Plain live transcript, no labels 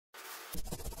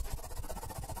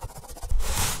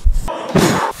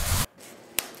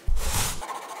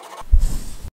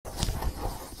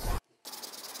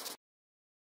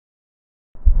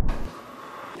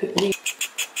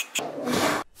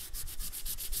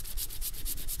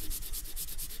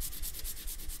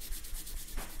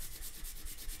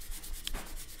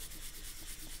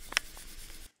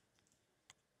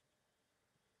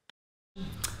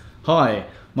Hi,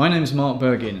 my name is Mark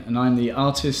Bergin and I'm the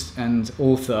artist and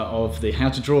author of the How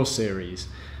to Draw series.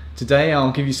 Today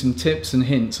I'll give you some tips and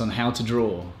hints on how to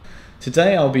draw.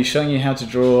 Today I'll be showing you how to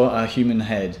draw a human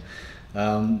head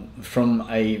from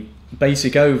a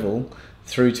basic oval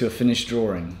through to a finished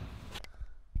drawing.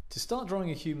 To start drawing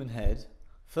a human head,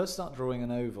 first start drawing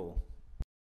an oval.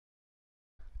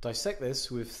 Dissect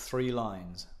this with 3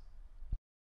 lines.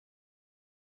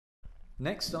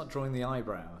 Next start drawing the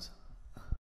eyebrows.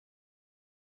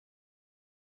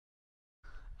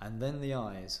 And then the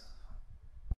eyes.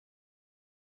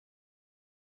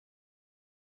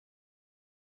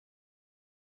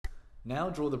 Now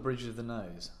draw the bridge of the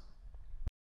nose.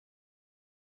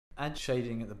 Add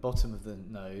shading at the bottom of the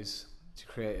nose to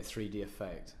create a 3D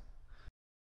effect.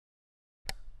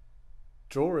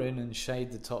 Draw in and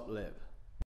shade the top lip.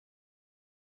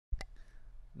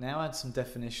 Now add some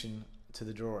definition to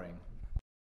the drawing.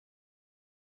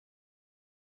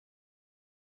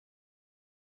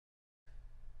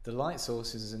 The light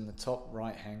source is in the top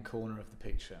right hand corner of the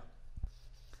picture.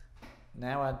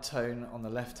 Now add tone on the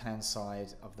left hand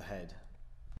side of the head.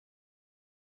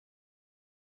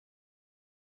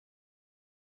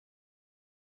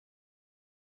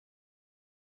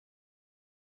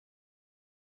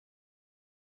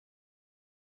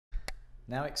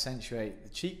 Now accentuate the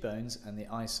cheekbones and the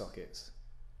eye sockets.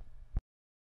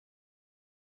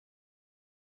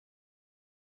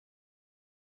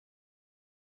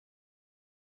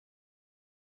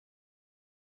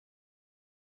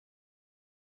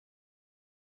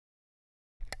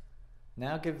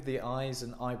 Now give the eyes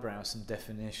and eyebrows some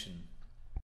definition.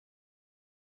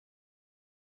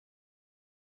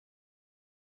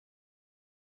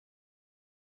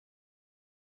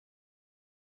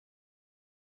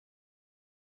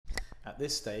 At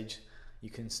this stage,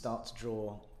 you can start to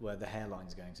draw where the hairline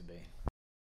is going to be.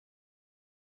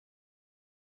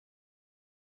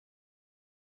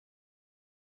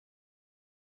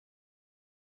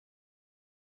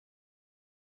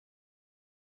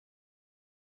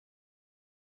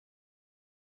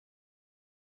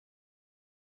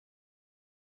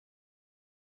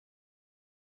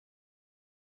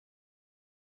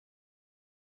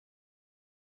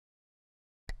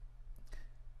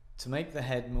 To make the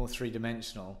head more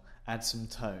three-dimensional, add some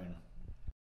tone.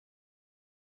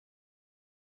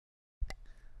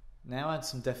 Now add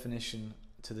some definition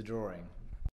to the drawing.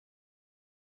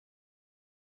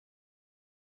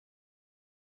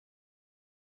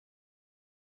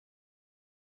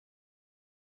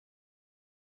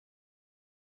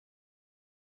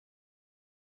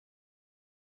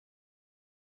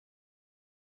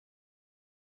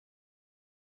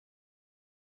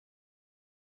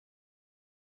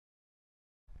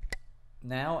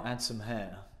 Now add some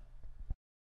hair.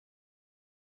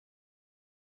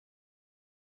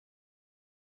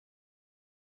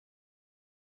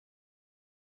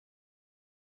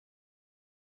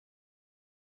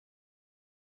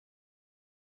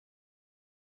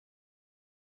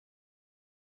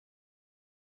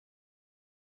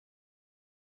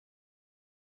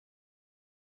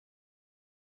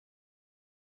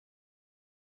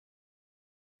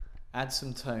 Add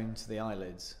some tone to the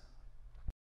eyelids.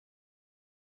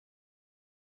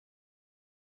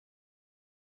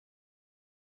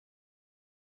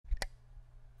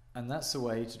 And that's the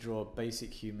way to draw a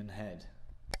basic human head.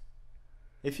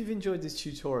 If you've enjoyed this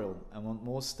tutorial and want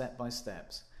more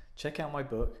step-by-steps, check out my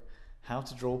book, How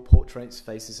to Draw Portraits,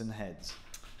 Faces and Heads.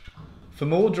 For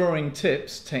more drawing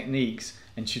tips, techniques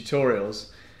and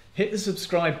tutorials, hit the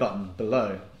subscribe button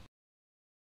below.